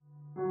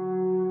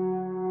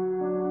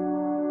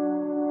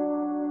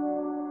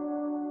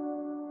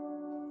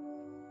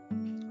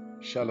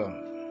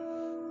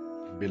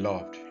Shalom,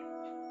 beloved.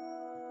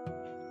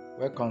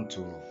 Welcome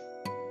to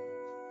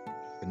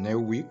a new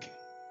week.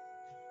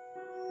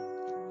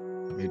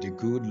 May the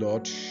good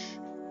Lord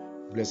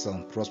bless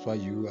and prosper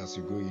you as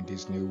you go in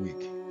this new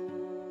week.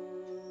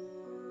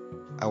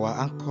 Our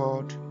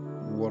anchored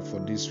word for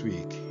this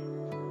week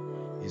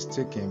is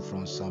taken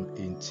from Psalm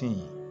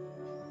 18,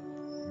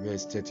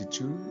 verse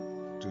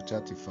 32 to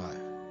 35.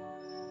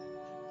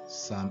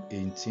 Psalm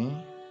 18,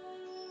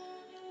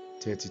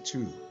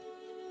 32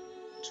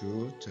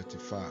 to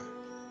 35.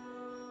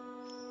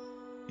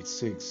 It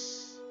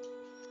says,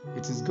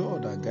 "It is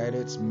God that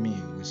guideth me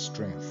with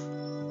strength,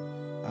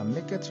 and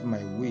maketh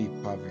my way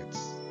perfect.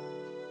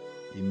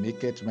 He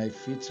maketh my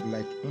feet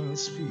like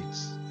hinds' feet,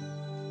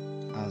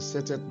 and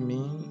setteth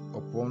me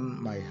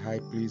upon my high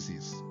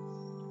places.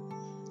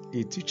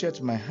 He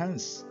teacheth my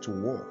hands to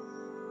war,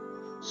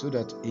 so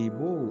that a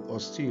bow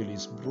of steel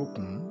is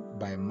broken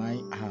by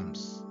my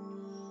arms.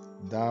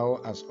 Thou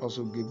hast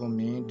also given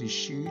me the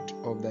shield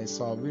of thy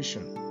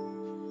salvation,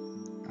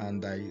 and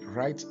thy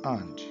right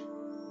hand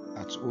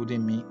hath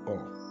holding me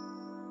up,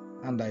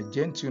 and thy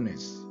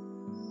gentleness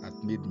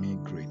hath made me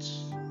great."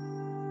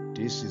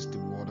 This is the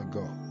word of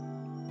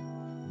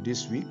God.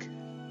 This week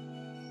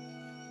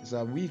is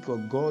a week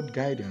of God's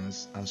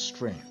guidance and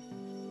strength.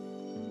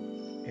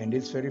 In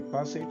this very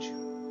passage,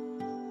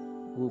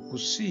 we could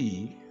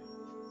see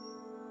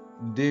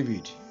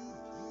David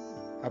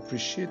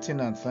appreciating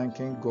and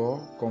thanking God,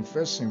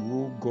 confessing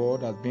who God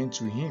has been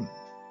to him.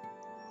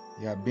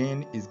 He has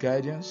been his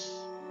guidance,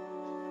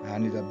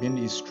 and it has been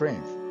his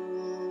strength.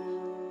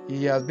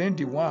 He has been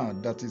the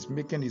one that is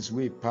making his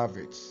way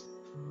perfect.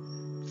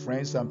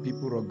 Friends and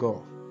people of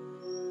God,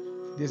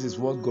 this is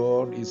what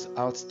God is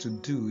out to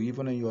do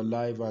even in your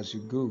life as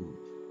you go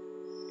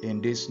in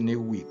this new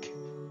week.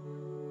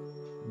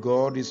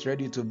 God is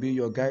ready to be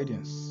your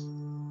guidance,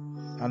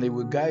 and He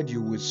will guide you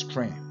with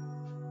strength.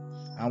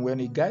 And when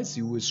He guides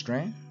you with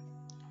strength,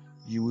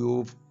 you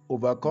will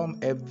overcome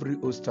every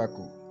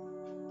obstacle,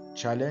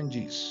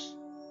 challenges,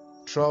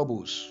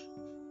 troubles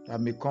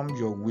that may come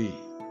your way.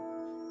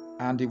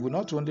 And He will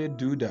not only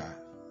do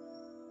that,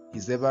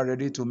 He's ever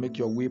ready to make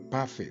your way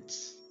perfect,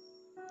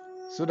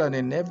 so that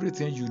in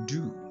everything you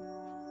do,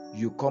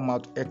 you come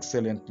out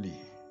excellently.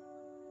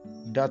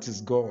 That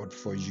is God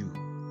for you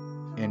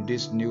in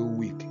this new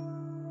week.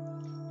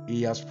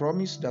 He has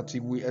promised that He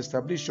will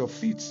establish your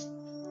feet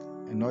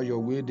in all your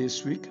way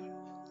this week,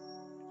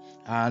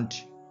 and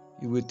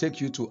He will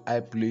take you to high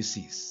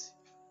places.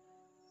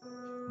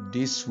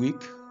 This week,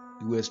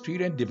 you will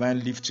experience divine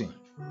lifting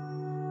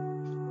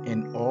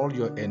in all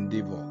your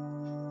endeavor.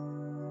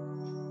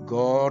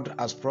 God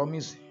has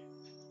promised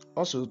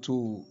also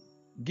to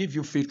give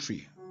you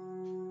victory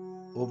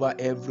over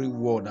every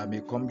war that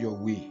may come your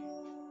way.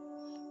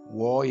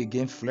 War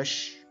against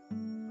flesh,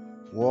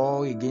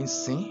 war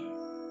against sin,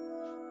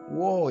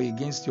 war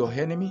against your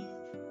enemy,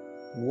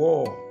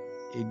 war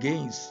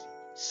against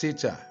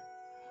Satan,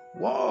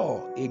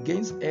 war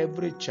against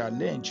every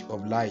challenge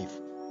of life.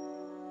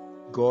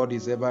 God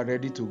is ever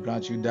ready to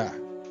grant you that.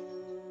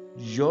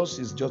 Yours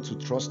is just to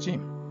trust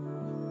Him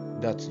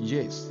that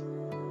yes,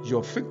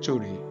 your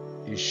victory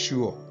is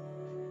sure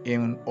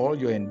in all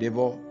your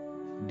endeavor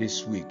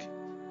this week.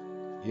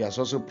 He has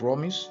also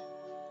promised,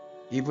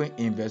 even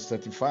in verse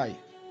 35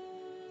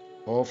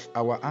 of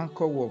our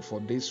anchor word for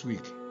this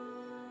week,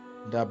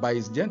 that by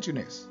His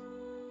gentleness,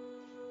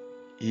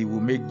 He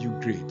will make you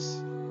great.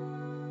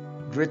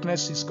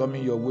 Greatness is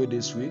coming your way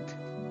this week,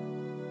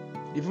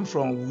 even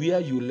from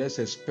where you less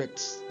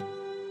expect.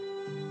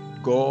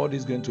 God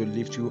is going to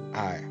lift you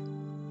high.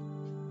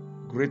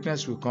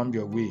 Greatness will come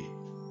your way.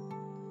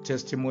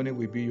 Testimony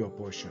will be your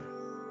portion.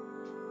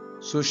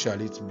 So shall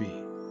it be.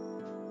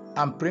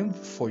 I'm praying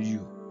for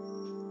you.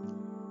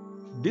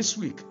 This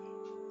week,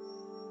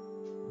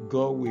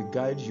 God will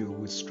guide you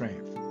with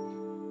strength.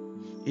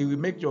 He will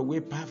make your way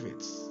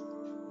perfect.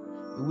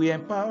 He will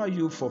empower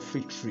you for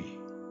victory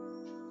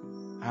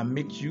and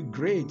make you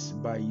great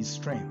by His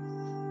strength.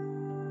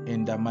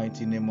 In the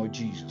mighty name of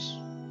Jesus.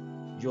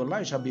 Your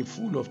life shall be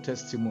full of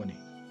testimony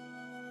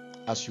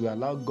as you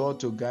allow God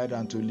to guide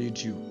and to lead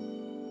you.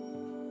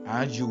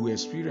 And you will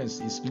experience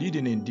His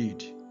leading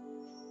indeed.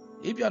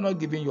 If you are not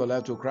giving your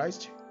life to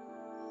Christ,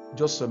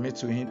 just submit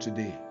to Him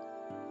today,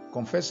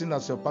 confessing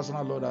as your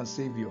personal Lord and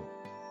Savior.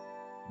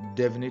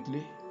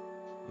 Definitely,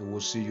 He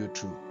will see you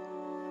through.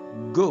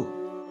 Go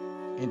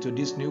into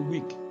this new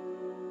week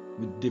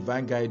with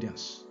divine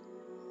guidance.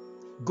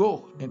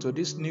 Go into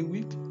this new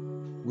week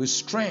with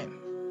strength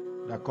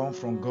that comes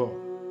from God.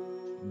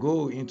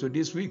 Go into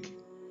this week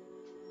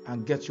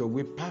and get your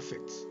way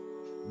perfect.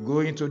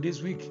 Go into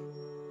this week,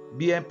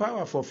 be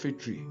empowered for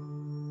victory,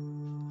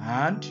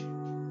 and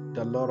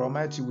the Lord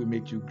Almighty will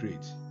make you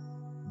great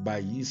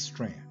by His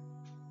strength.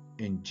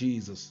 In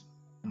Jesus'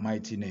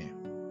 mighty name.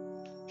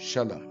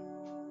 Shalom,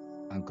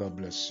 and God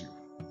bless you.